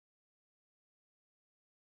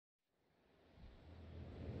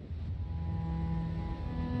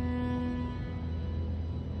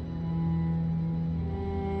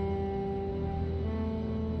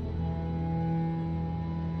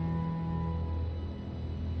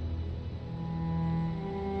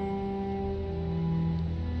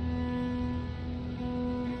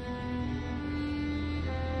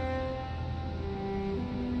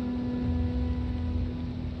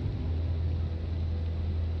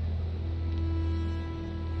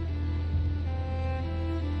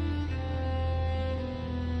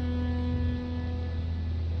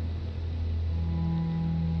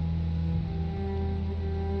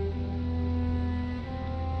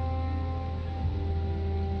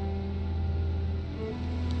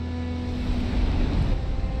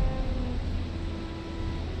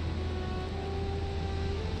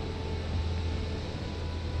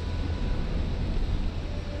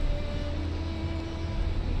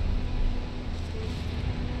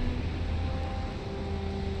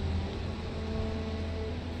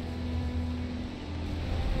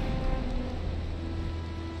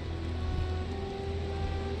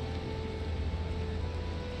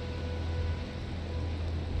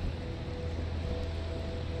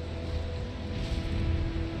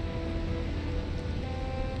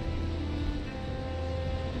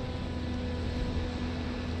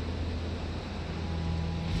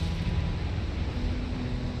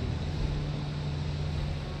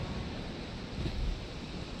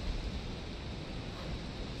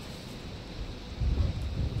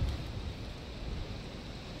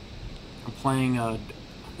playing a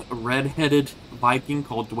red-headed Viking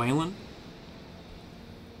called Dwaylen.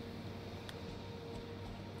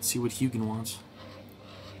 Let's see what Hugin wants.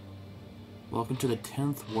 Welcome to the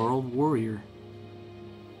 10th World Warrior.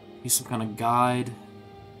 He's some kind of guide.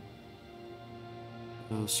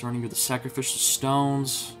 Surrendering the sacrificial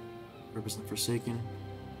stones. Represent Forsaken.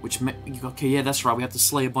 Okay, yeah, that's right. We have to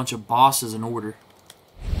slay a bunch of bosses in order.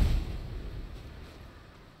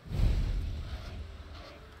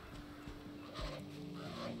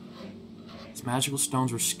 These magical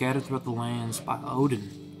stones were scattered throughout the lands by Odin.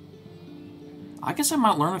 I guess I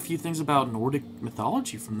might learn a few things about Nordic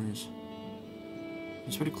mythology from this.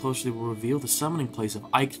 It's pretty closely will reveal the summoning place of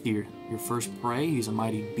Eikthyr, your first prey. He's a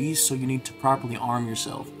mighty beast, so you need to properly arm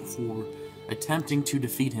yourself before attempting to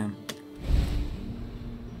defeat him.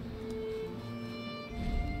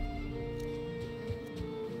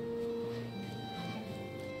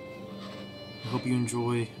 I hope you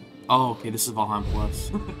enjoy... Oh, okay, this is Valheim Plus.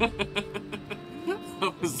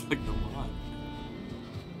 That was like the mod.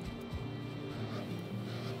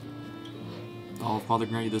 Oh, Father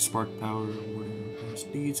grant you the spark power.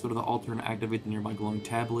 Deeds. Go to the altar and activate the nearby glowing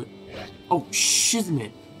tablet. Oh,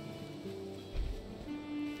 shiznit!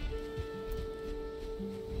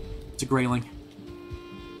 It's a grayling.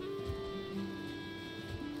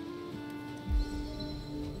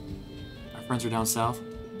 Our friends are down south.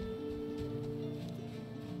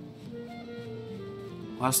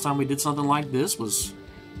 Last time we did something like this was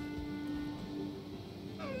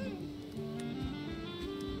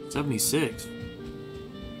 76.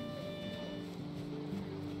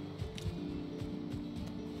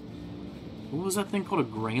 What was that thing called? A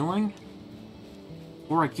grayling?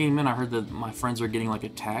 Before I came in, I heard that my friends were getting like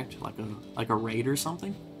attacked, like a raid or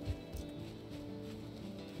something,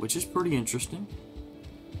 which is pretty interesting.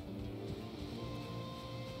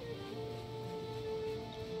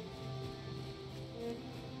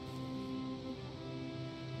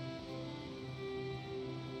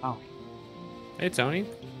 Oh. Hey, Tony.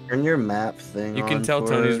 Turn your map thing on. You can tell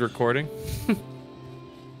Tony's recording.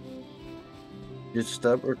 Just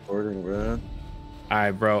stop recording, bro.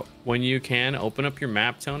 Alright, bro. When you can, open up your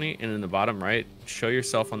map, Tony, and in the bottom right, show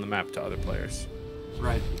yourself on the map to other players.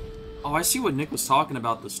 Right. Oh, I see what Nick was talking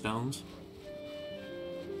about, the stones.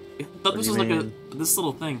 I thought this was like this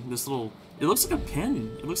little thing. This little... It looks like a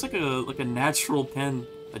pen. It looks like a natural pen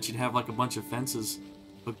that you'd have like a bunch of fences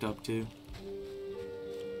hooked up to.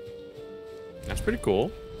 That's pretty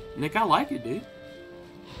cool. Nick, I like it, dude.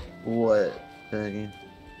 What? Peggy?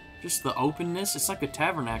 Just the openness. It's like a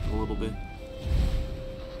tabernacle a little bit.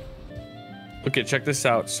 Okay, check this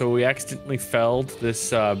out. So we accidentally felled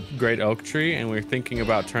this great oak tree, and we're thinking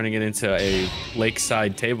about turning it into a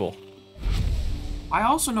lakeside table. I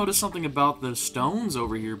also noticed something about the stones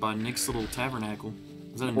over here by Nick's little tabernacle.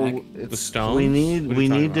 Is that a neck? The stone? We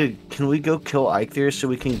need to... Can we go kill Eikthyr so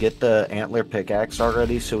we can get the antler pickaxe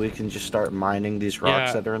already so we can just start mining these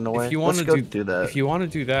rocks that are in the way? Let's go do that. If you want to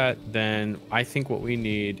do that, then I think what we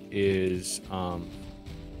need is...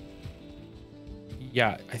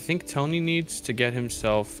 yeah, I think Tony needs to get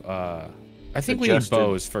himself... I think we need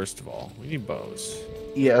bows, first of all. We need bows.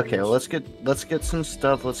 Yeah, okay, well, let's get some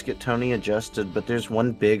stuff. Let's get Tony adjusted, but there's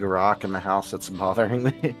one big rock in the house that's bothering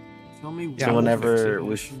me. Tell me so whenever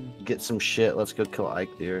we get some shit, let's go kill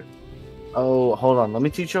Eikthyr. Oh, hold on. Let me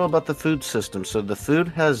teach you all about the food system. So the food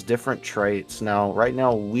has different traits. Now, right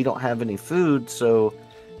now, we don't have any food, so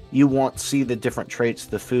you won't see the different traits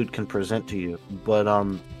the food can present to you. But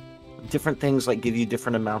different things like give you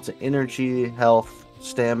different amounts of energy, health,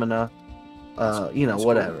 stamina, you know,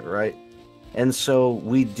 whatever, right? And so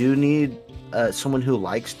we do need someone who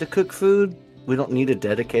likes to cook food. We don't need a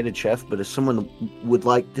dedicated chef, but if someone would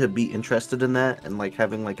like to be interested in that and like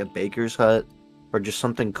having like a baker's hut or just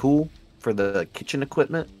something cool for the kitchen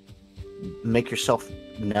equipment, make yourself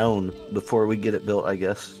known before we get it built, I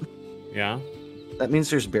guess. Yeah. That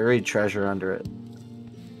means there's buried treasure under it.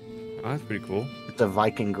 Oh, that's pretty cool. It's a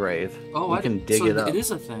Viking grave. Oh, we can dig it up. It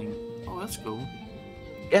is a thing. Oh, that's cool.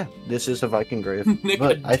 Yeah, this is a Viking grave.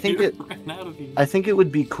 But I think it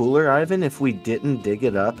would be cooler, Ivan, if we didn't dig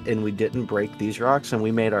it up and we didn't break these rocks and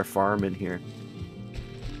we made our farm in here.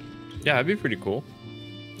 Yeah, that'd be pretty cool.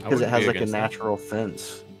 Because it has like a natural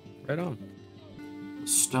fence. Right on.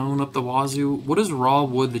 Stone up the wazoo. What does raw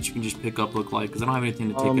wood that you can just pick up look like? Because I don't have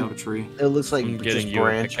anything to take out a tree. It looks like just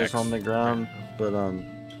branches on the ground, but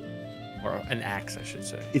or an axe, I should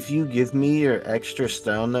say. If you give me your extra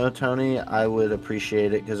stone, though, Tony, I would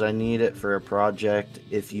appreciate it, because I need it for a project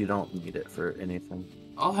if you don't need it for anything.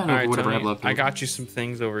 I'll hand over whatever I have left. I got you some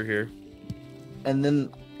things over here. And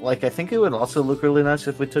then, like, I think it would also look really nice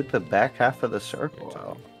if we took the back half of the circle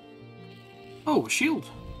out. Oh, a shield.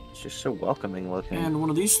 It's just so welcoming looking. And one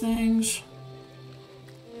of these things.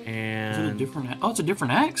 And Is it a different? Oh, it's a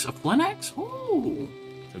different axe. A flint axe. Ooh.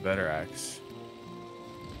 it's a better axe.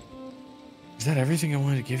 Is that everything I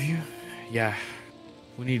wanted to give you? Yeah.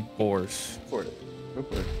 We need boars. For it. Go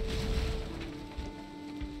for it.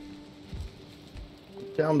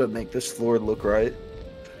 Down to make this floor look right.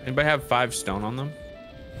 Anybody have 5 stone on them?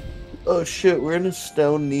 Oh shit, we're in a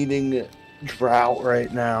stone needing drought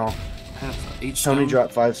right now. I have 8 Tony stone.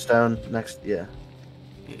 dropped 5 stone. Next, yeah.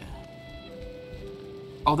 Yeah.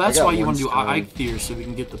 Oh, that's got why you 1 want to do stone. Eikthyr so we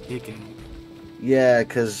can get the pickaxe. Yeah,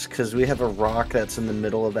 cause we have a rock that's in the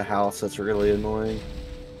middle of the house that's really annoying.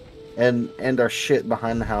 And our shit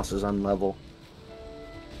behind the house is unlevel.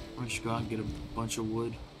 I should go out and get a bunch of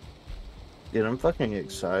wood. Dude, I'm fucking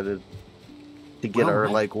excited to get Well, our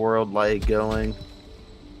man. like world light going.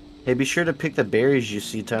 Hey, be sure to pick the berries you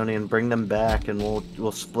see, Tony, and bring them back, and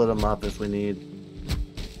we'll split them up if we need.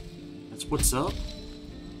 That's what's up.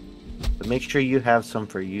 But make sure you have some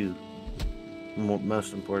for you.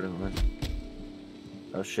 Most importantly.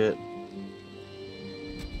 Oh shit.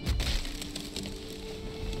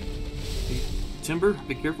 Hey, Timber,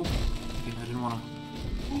 be careful. Okay, I didn't want to.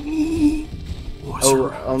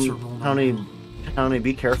 Tony,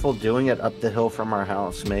 be careful doing it up the hill from our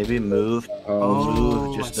house. Maybe move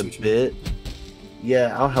Oh, just I a see what you bit.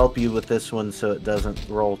 Yeah, I'll help you with this one so it doesn't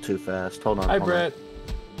roll too fast. Hold on. Hi, hold on. Brett.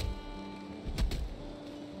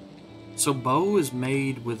 So bow is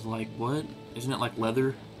made with like what? Isn't it like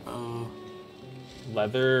leather?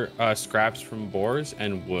 Leather, scraps from boars,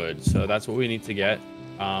 and wood. So that's what we need to get.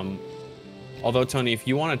 Although, Tony, if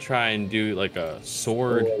you want to try and do like a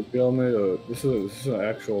sword. This is an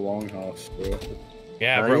actual longhouse, bro.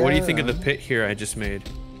 Yeah, bro, what do you think of the pit here I just made?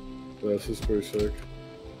 This is pretty sick.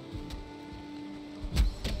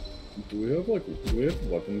 Do we have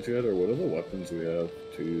weapons yet, or what are the weapons we have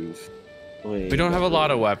to use? We don't have a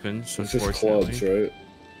lot of weapons, It's just unfortunately. clubs, right?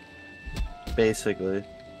 Basically.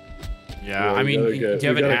 Yeah, Yeah, I mean, we do you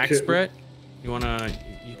have an gotta axe, kit- Brett? You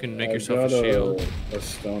can make I've yourself a got shield. A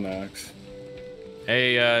stone axe.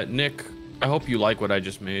 Hey, Nick, I hope you like what I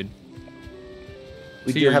just made.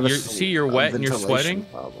 We See, do have see, you're wet and you're ventilation sweating?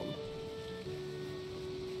 problem.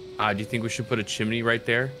 Do you think we should put a chimney right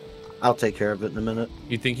there? I'll take care of it in a minute.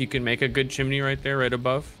 You think you can make a good chimney right there, right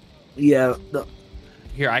above? Yeah. No.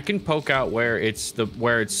 Here, I can poke out where it's the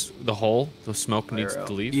hole. The smoke needs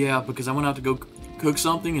to leave. Yeah, because I went out to go cook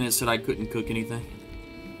something and it said I couldn't cook anything.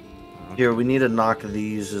 Here, we need to knock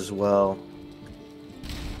these as well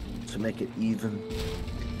to make it even.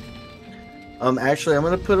 Actually, I'm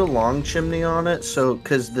gonna put a long chimney on it, so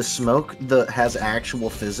because the smoke has actual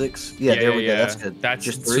physics. Yeah, there we go. That's good. That's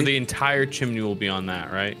just so 3. the entire chimney will be on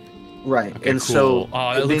that, right? Right. Okay, and cool. so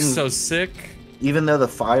Oh, that looks so sick. even though the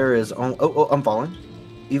fire is on, I'm falling.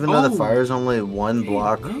 Even though the fire is only 1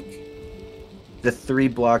 block, the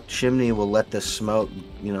 3-block chimney will let the smoke,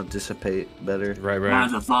 dissipate better. Right.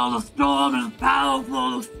 The storm is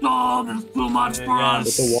powerful. The storm is too much for But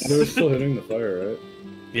us. the water is still hitting the fire, right?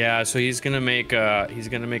 Yeah, so he's gonna make a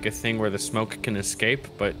thing where the smoke can escape,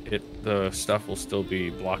 but the stuff will still be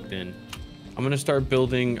blocked in. I'm gonna start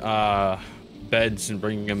building beds and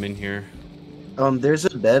bringing them in here. There's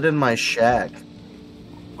a bed in my shack.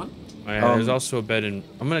 Oh, yeah, there's also a bed in.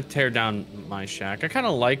 I'm gonna tear down my shack. I kind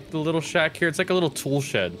of like the little shack here. It's like a little tool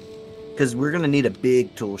shed. Because we're gonna need a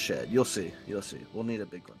big tool shed. You'll see. We'll need a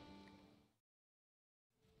big one.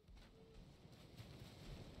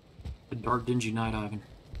 A dark, dingy night, Ivan.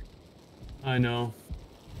 I know.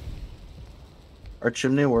 Our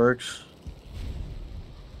chimney works.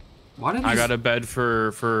 Why did I got a bed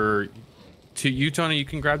for you, Tony. You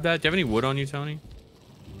can grab that. Do you have any wood on you, Tony?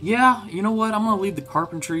 Yeah, you know what? I'm gonna leave the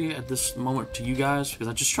carpentry at this moment to you guys because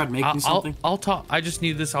I just tried making something. I'll talk. I just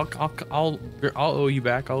need this. I'll owe you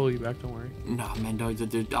back. I'll owe you back. Don't worry. No, man, no,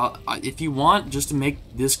 dude. If you want, just to make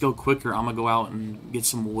this go quicker, I'm gonna go out and get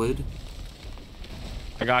some wood.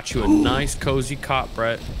 I got you a nice cozy cot,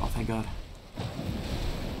 Brett. Oh, thank God.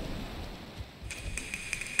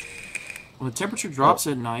 When the temperature drops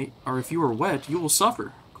at night, or if you are wet, you will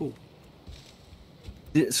suffer. Cool.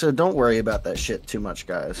 So don't worry about that shit too much,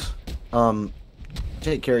 guys.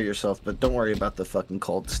 Take care of yourself, but don't worry about the fucking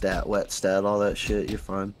cold stat, wet stat, all that shit. You're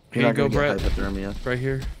fine. Here You're you go, not gonna Brett. get hypothermia. Right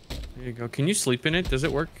here. There you go. Can you sleep in it? Does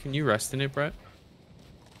it work? Can you rest in it, Brett?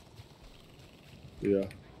 Yeah.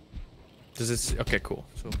 Does it? Okay, cool.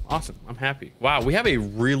 So awesome. I'm happy. Wow, we have a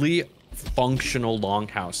really functional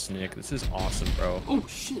longhouse, Nick. This is awesome, bro. Oh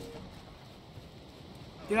shit!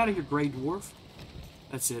 Get out of here, gray dwarf.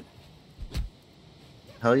 That's it.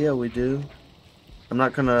 Hell yeah, we do. I'm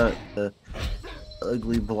not gonna.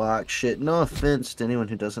 ugly block shit. No offense to anyone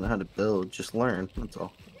who doesn't know how to build. Just learn. That's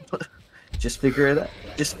all. Just figure it out.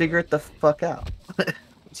 Just figure it the fuck out.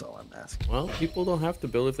 That's all I'm asking. Well, people don't have to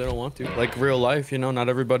build if they don't want to. Like real life, you know, not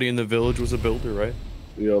everybody in the village was a builder, right?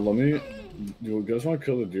 Yeah, let me. You guys want to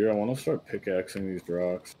kill the deer? I want to start pickaxing these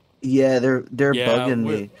rocks. Yeah, they're Yeah, bugging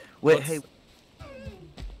me. Wait, hey.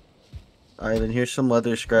 Alright, then here's some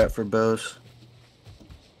leather scrap for bows.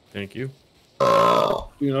 Thank you.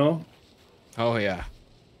 You know? Oh yeah.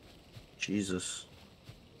 Jesus.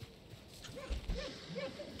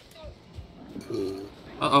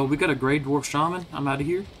 Uh-oh, we got a Grey Dwarf Shaman. I'm out of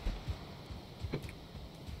here.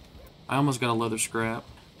 I almost got a leather scrap.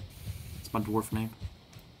 It's my dwarf name.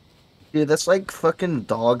 Dude, that's like fucking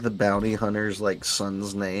Dog the Bounty Hunter's like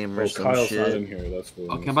son's name or some Kyle's shit. not in here. That's what.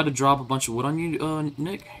 Okay, I'm about to drop a bunch of wood on you,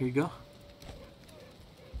 Nick. Here you go.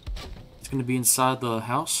 It's gonna be inside the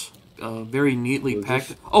house. Very neatly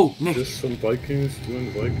packed. Oh, Nick! Just some Vikings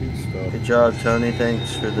doing Viking stuff. Good job, Tony.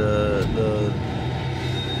 Thanks for the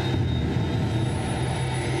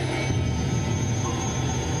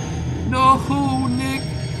No, Nick!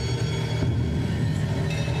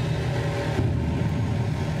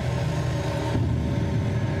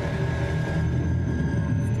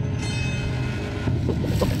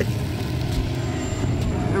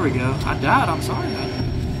 There we go. I died. I'm sorry.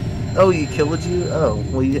 Oh, you killed you? Oh,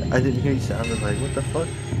 well, I didn't hear you sound. I was like, what the fuck?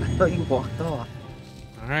 I thought you walked off.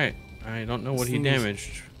 Alright. I don't know what he Seems-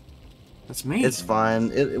 damaged. That's me. It's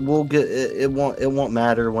fine. It won't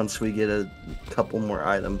matter once we get a couple more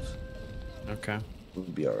items. Okay. We'll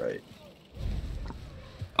be all right.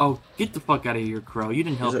 Oh, get the fuck out of here, Crow. You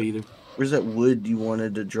didn't help either. Where's that wood you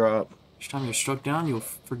wanted to drop? Each time you're struck down, you'll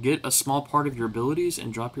forget a small part of your abilities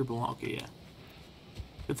and drop your belong. Okay, yeah.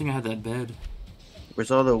 Good thing I had that bed. Where's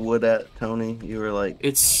all the wood at, Tony? You were like,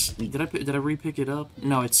 It's did I re-pick it up?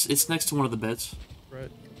 No, it's next to one of the beds. Right.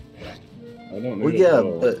 I don't know. well, yeah,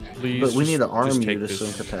 Please but we need to just arm you take to this.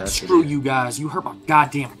 some capacity. Screw you guys. You hurt my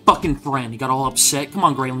goddamn fucking friend. He got all upset. Come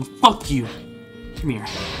on, Grayling. Fuck you. Come here.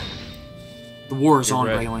 The war is You're on,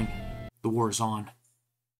 right. Grayling. The war is on.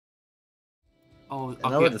 Oh,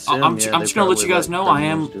 And I would okay. assume, I'm yeah, just they gonna let probably you guys let know I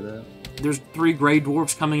criminals am. do that. There's 3 gray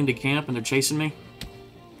dwarves coming into camp and they're chasing me.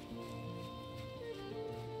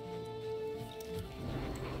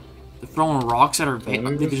 They're throwing rocks at our base. I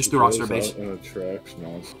think they just threw rocks at our base. And attracts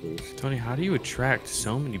monsters. Tony, how do you attract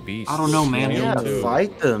so many beasts? I don't know, man. Yeah, too.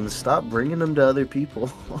 fight them. Stop bringing them to other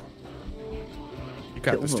people. You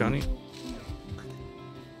got kill this, them. Tony.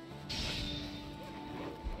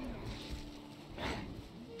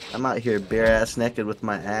 I'm out here bare ass naked with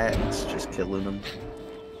my axe, just killing them.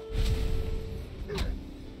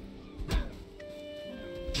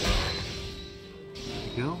 There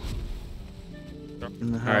you go.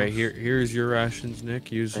 In the All right, house. here's your rations,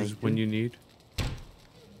 Nick. Use Thank this when you. you need.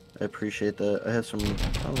 I appreciate that. I have some.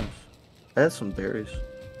 Oh, I had some berries.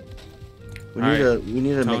 We All need right, to. We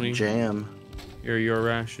need to Tony. make jam. Here are your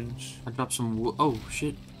rations. I dropped some wood. Oh,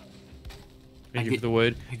 shit. Thank you get- for the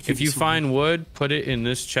wood. I give If you you some- find wood, put it in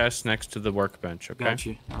this chest next to the workbench, okay? Got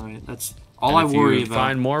you. Alright, that's all And I if worry you about.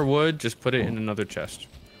 find more wood, just put it in another chest.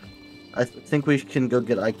 I think we can go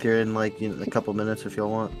get Ike here in like a couple minutes if y'all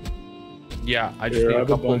want. Yeah, I just Here, need I a have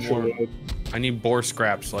a couple bunch more. of wood. I need boar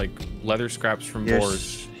scraps, like leather scraps from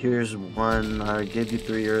boars. Here's one. I gave you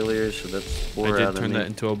 3 earlier, so that's 4 I out did of turn me. that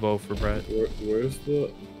into a bow for Brett. Where's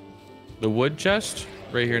the? The wood chest,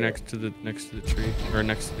 right here next to the tree, or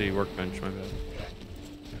next to the workbench. My bad.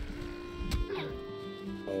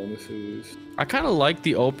 Oh, let me see these. I kind of like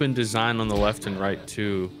the open design on the left and right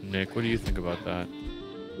too, Nick. What do you think about that?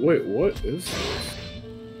 Wait, what is this?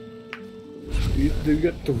 They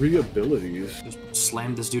get 3 abilities. Just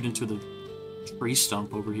slam this dude into the tree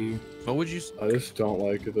stump over here. What would you? I just don't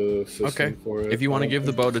like the system Okay. for it. If you want to I don't give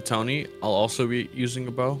the think- bow to Tony, I'll also be using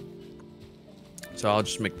a bow. So I'll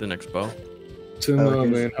just make the next bow. It's in Oh, the here's-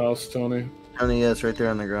 main house, Tony. Tony, yeah, it's right there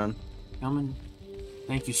on the ground. Coming.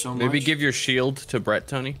 Thank you so much. Maybe give your shield to Brett,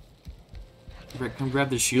 Tony. Brett, come grab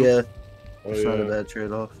the shield. Yeah, Oh, it's not a yeah. bad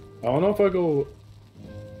trade-off. I don't know if I go.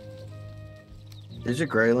 Is it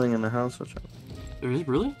grayling in the house? What's up? There is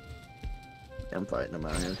really? I'm fighting him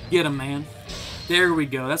out here. Get him, man. There we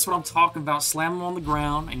go. That's what I'm talking about. Slam him on the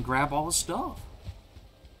ground and grab all his stuff.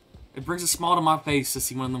 It brings a smile to my face to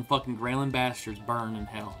see one of them fucking Grayling bastards burn in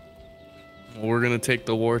hell. Well, we're gonna take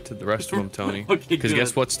the war to the rest of them, Tony. Okay, Because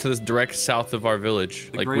guess good. what's to the direct south of our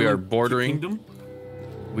village? The Like we are Grayling bordering. Kingdom?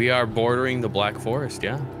 We are bordering the Black Forest.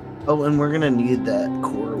 Yeah. Oh, and we're gonna need that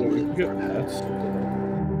core We wood. can get hats.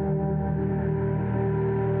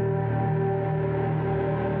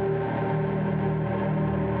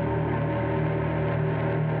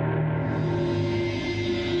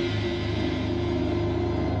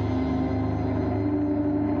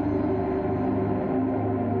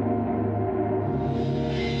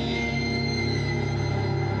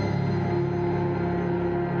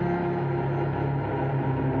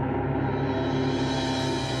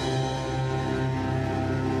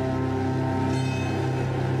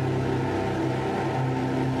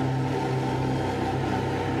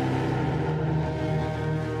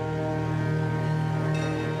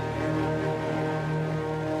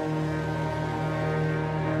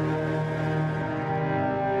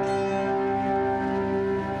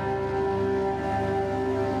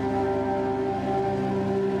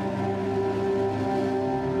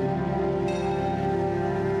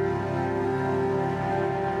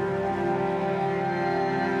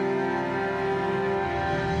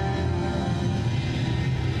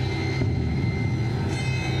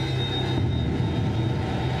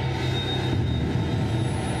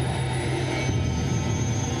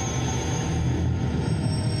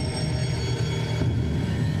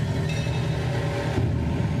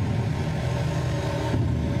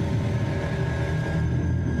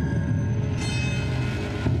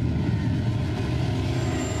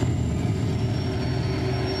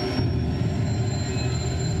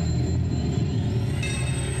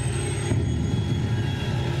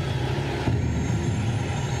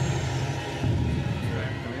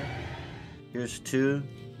 Here's 2.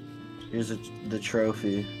 Here's the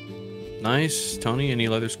trophy. Nice. Tony, any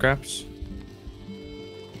leather scraps?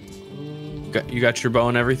 You got your bow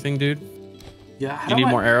and everything, dude? Yeah. You need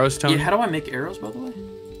more arrows, Tony? Yeah, how do I make arrows, by the way?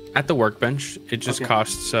 At the workbench. It just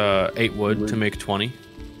costs 8 wood to make 20.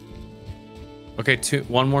 Okay,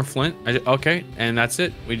 1 more flint. Okay, and that's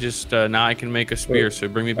it. We just now I can make a spear. So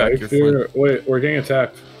bring me back your flint. Wait, we're getting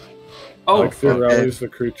attacked. Oh, rallies the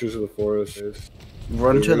creatures of the forest.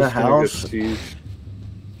 Run to the house.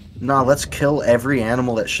 Nah, let's kill every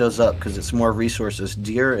animal that shows up because it's more resources.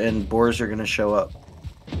 Deer and boars are gonna show up.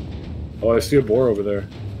 Oh, I see a boar over there.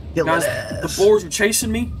 Kill guys, the boars are chasing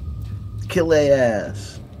me. Kill their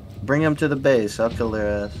ass. Bring them to the base. I'll kill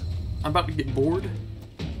their ass. I'm about to get bored.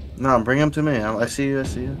 No, bring them to me. I see you. I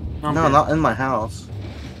see you. No, not in my house.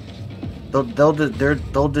 They'll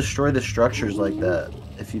destroy the structures like that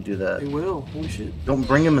if you do that. They will. Holy shit. Don't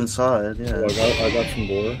bring them inside. Yeah. Oh, I got some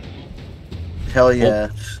boar. Hell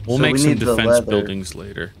yeah. We'll make some defense buildings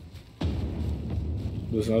later.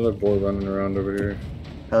 There's another boar running around over here.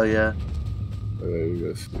 Hell yeah. Okay, you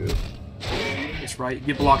guys see it. That's right.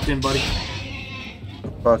 Get blocked in, buddy.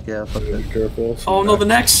 Fuck yeah. Fuck Be that. careful. Oh no, the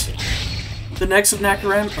necks. The necks of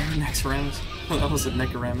Necroramus. Oh, Necroramus. That was a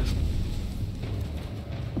Necroramus.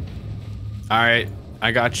 Alright,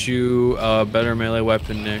 I got you a better melee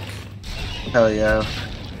weapon, Nick. Hell yeah.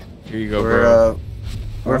 Here you go, bro.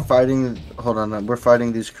 We're fighting. Hold on. We're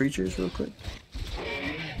fighting these creatures real quick.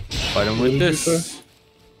 Fight them with this.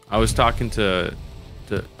 I was talking to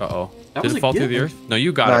uh-oh. Did it fall through the earth? No,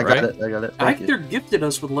 you got it, right? I got it. I think they're gifted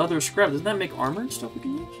us with leather scrap. Doesn't that make armor and stuff we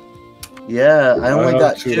can use? Yeah, I only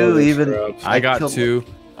got 2 even. I got 2.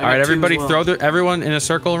 All right, everybody, everyone in a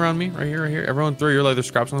circle around me, right here, right here. Everyone, throw your leather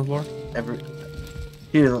scraps on the floor.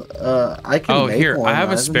 Here, I can. Oh, make here, one, I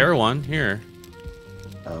have a spare one. Here.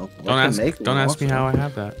 Oh, don't ask me how I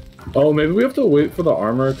have that. Oh, maybe we have to wait for the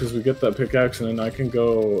armor because we get that pickaxe and then I can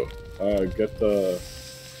go get the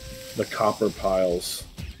copper piles.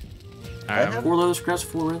 I have 4 leather scraps,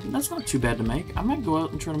 4 red. That's not too bad to make. I might go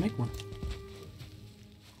out and try to make one.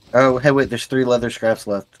 Oh, hey, wait, there's 3 leather scraps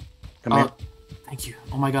left. Come here. Thank you.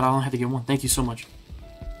 Oh my god, I only had to get 1. Thank you so much.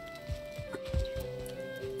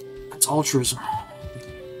 That's altruism.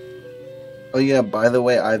 Oh yeah, by the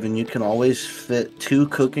way, Ivan, you can always fit 2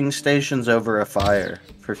 cooking stations over a fire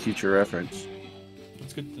for future reference.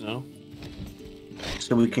 That's good to know.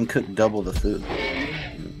 So we can cook double the food.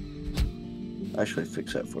 Actually,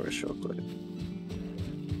 fix that for us real quick.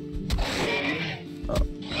 Oh,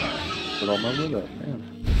 put all my wood up, man.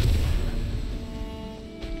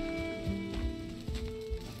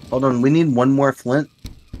 Hold on, we need 1 more flint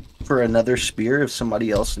for another spear if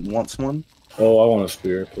somebody else wants one. Oh, I want a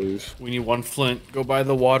spear, please. We need 1 flint. Go by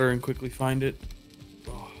the water and quickly find it.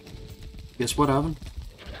 Oh. Guess what, Ivan?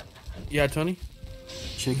 Yeah, Tony?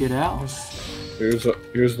 Check it out. Here's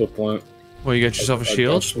the flint. Well, you got yourself a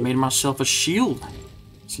shield? I made myself a shield.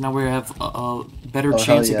 So now we have a better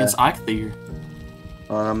chance against Eikthyr.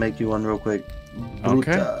 I'll make you one real quick.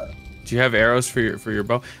 Okay. Do you have arrows for your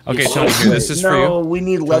bow? Okay, Tony, here, this is for you. No, we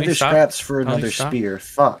need leather scraps for another spear.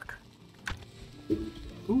 Fuck.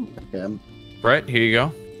 Ooh. Okay, Brett, here you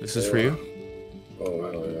go. This is for you. Oh,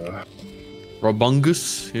 hell yeah.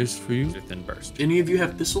 Robungus, here's for you. Thin burst. Any of you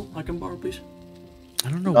have thistle I can borrow, please? I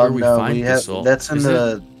don't know where we find thistle. That's in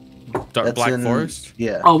the Black Forest?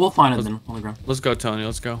 Yeah. Oh, we'll find it then on the ground. Let's go, Tony.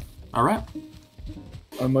 Let's go. All right.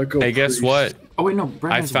 I might go. Hey, guess what? Oh wait, no.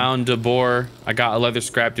 Brett I found a boar. I got a leather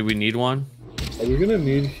scrap. Do we need one? Are we gonna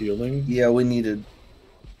need healing? Yeah, we needed.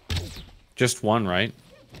 Just 1, right?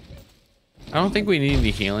 I don't think we need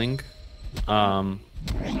any healing. I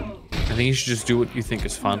think you should just do what you think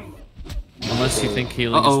is fun. Unless you think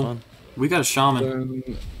healing is fun. We got a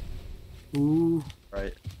shaman. Ooh.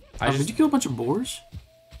 Right. Did you kill a bunch of boars?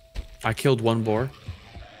 I killed 1 boar.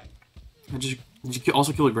 Did you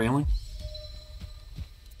also kill a grayling?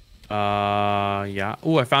 Yeah.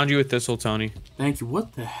 Oh, I found you a thistle, Tony. Thank you.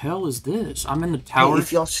 What the hell is this? I'm in the tower. Hey,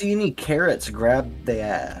 if y'all see any carrots, grab the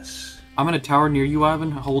ass. I'm in a tower near you,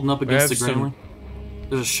 Ivan, holding up against the grayling.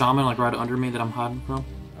 There's a shaman like right under me that I'm hiding from.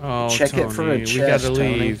 Oh, check Tony, it for a chest, we gotta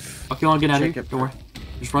Tony. leave. Okay, I'll get out of here. Don't worry.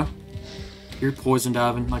 Just run. You're poisoned,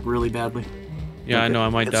 Ivan, like really badly. Yeah, okay. I know. I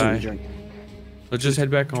might die. Let's just head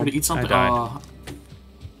back home. Try to eat something. I died.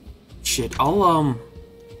 Shit. I'll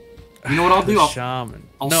You know what I'll do? Shaman.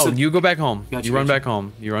 No, you go back home. You run back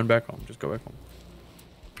home. You run back home. Just go back home.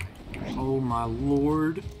 Oh my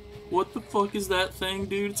lord. What the fuck is that thing,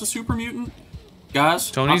 dude? It's a super mutant.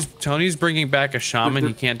 Guys, Tony's bringing back a shaman.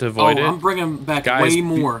 He can't avoid it. I'm bringing back way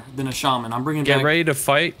more than a shaman. I'm bringing back. Get ready to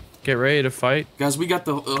fight. Get ready to fight. Guys, we got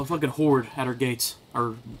the fucking horde at our gates.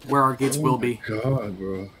 Or where our gates will be. God,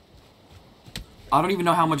 bro. I don't even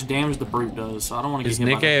know how much damage the brute does, so I don't want to get Is hit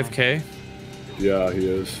Nick by that thing. AFK? Yeah, he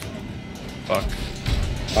is. Fuck.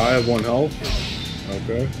 I have 1 health.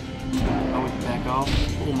 Okay. I would back off.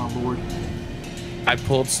 Oh my lord. I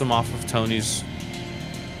pulled some off of Tony's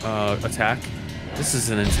attack. This is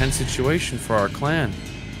an intense situation for our clan.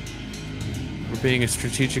 We're being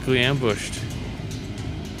strategically ambushed.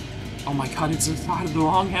 Oh my god, it's inside of the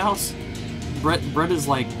longhouse. Brett is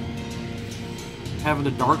like having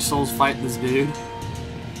a Dark Souls fight this dude.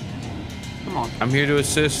 Come on. I'm here to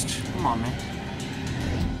assist. Come on, man.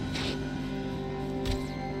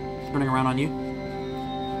 Turning around on you.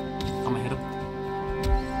 I'm gonna hit him.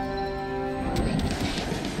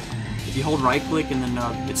 If you hold right click and then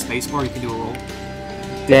hit spacebar, you can do a roll.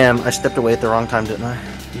 Damn, I stepped away at the wrong time, didn't I?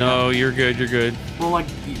 No, you're good, you're good. Well, like,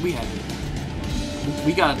 we had it.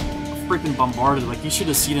 We got freaking bombarded. Like, you should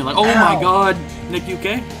have seen it. Like, oh my god. Nick, you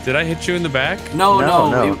okay? Did I hit you in the back? No.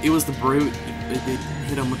 It was the brute. It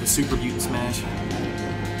hit him with the super mutant smash.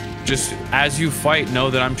 Just as you fight, know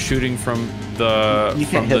that I'm shooting from the You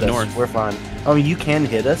can't hit us. north. We're fine. I mean, you can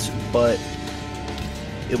hit us, but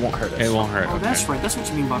it won't hurt us. It won't hurt. Oh, okay. that's right. That's what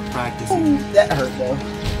you mean by practice. Ooh, that hurt though.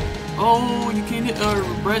 Oh, you can't hit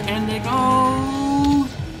Brett and Nick. Oh.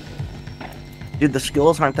 Dude, the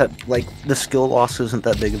skills aren't that, like, the skill loss isn't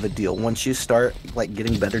that big of a deal. Once you start, like,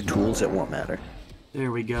 getting better tools, it won't matter. There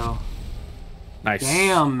we go. Nice.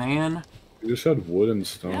 Damn, man. You just had wood and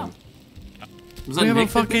stone. Yeah. Was that We have a Nick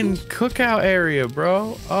that did fucking this? cookout area,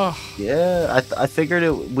 bro. Oh, Yeah, I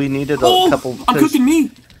figured we needed a Oh, couple. I'm 'cause cooking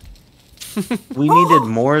meat. We needed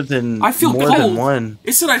more than I feel more cold. than one.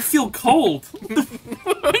 It said I feel cold. When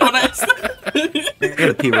I said- I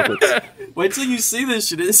gotta pee real quick. Wait till you see this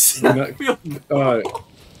shit. It's You're I not- feel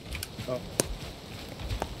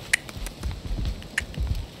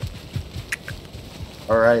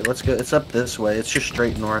All right, let's go. It's up this way. It's just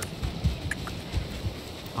straight north.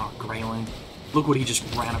 Oh, Grayling. Look what he just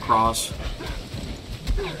ran across.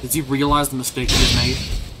 Does he realize the mistake he just made?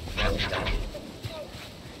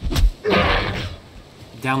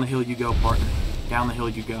 Down the hill you go, partner. Down the hill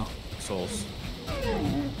you go. souls.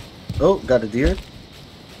 Oh, got a deer.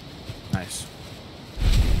 Nice.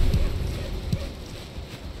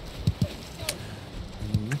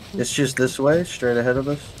 It's just this way, straight ahead of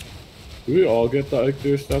us. Do we all get the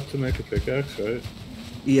Eichdeer stuff to make a pickaxe, right?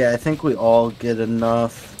 Yeah, I think we all get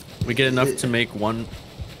enough. We get enough to make one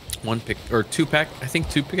pick or two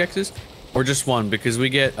pickaxes, or just one because we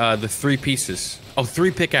get the 3 pieces. Oh,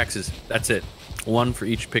 3 pickaxes. That's it. 1 for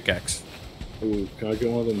each pickaxe. Ooh, can I get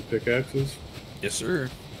one of them pickaxes? Yes, sir.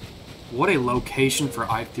 What a location for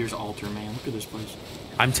Eichdeer's altar, man. Look at this place.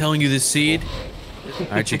 I'm telling you, this seed. All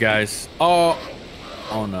right, you guys. Oh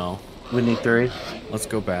no. We need 3. Let's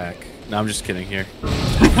go back. No, I'm just kidding here.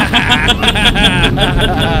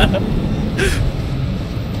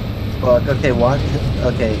 Fuck. Okay, what?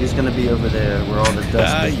 Okay, he's gonna be over there where all the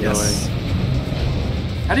dust is yes. going.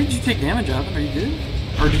 How did you take damage out of it? Are you good?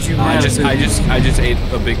 Or did you? I just ate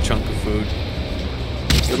a big chunk of food.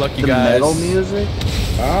 Good luck, you The guys. metal music?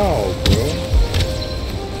 Ow,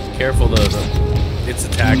 bro. Careful, its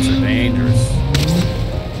attacks are dangerous.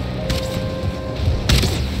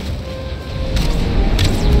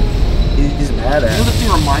 He's mad You know at what us. the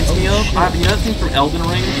thing reminds me of? shit. You know that thing from Elden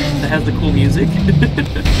Ring that has the cool music?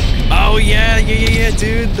 Oh yeah,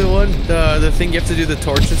 dude. The thing you have to do the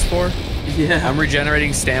torches for. Yeah. I'm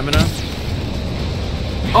regenerating stamina.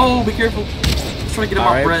 Oh, be careful. Let's try to get him All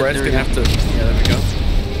off right, Brett. Brett's There we gonna go. have to. Yeah, there we go.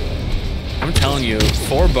 I'm telling you,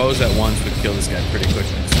 4 bows at once would kill this guy pretty quick.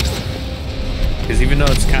 Because even though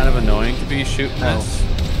it's kind of annoying to be shooting this,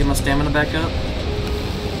 Get my stamina back up.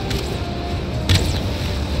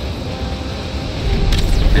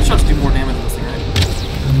 Headshots do more damage than this thing,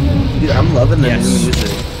 right? Dude, I'm loving the Yes. new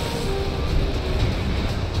music.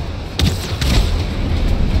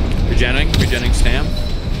 regenerating stam.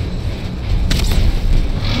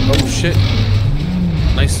 Oh shit!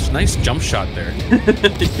 Nice jump shot there.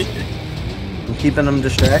 I'm keeping him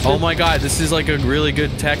distracted. Oh my god, this is like a really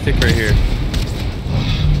good tactic right here.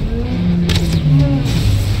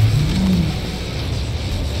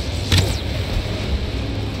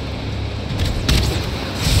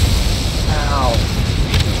 Ow.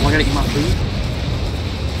 Oh, I gotta eat my food.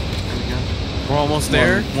 There we go. We're almost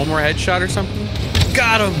there. One more headshot or something.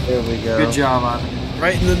 Got him! There we go. Good job, Ivan.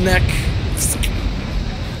 Right in the neck.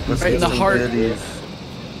 Let's right get in the some heart. goodies.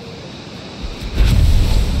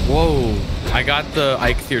 Whoa! I got the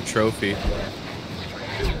Eichdeer trophy.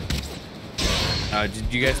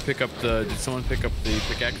 Did you guys pick up the? Did someone pick up the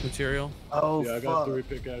pickaxe material? Oh, Yeah, I fuck. got 3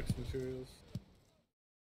 pickaxe materials.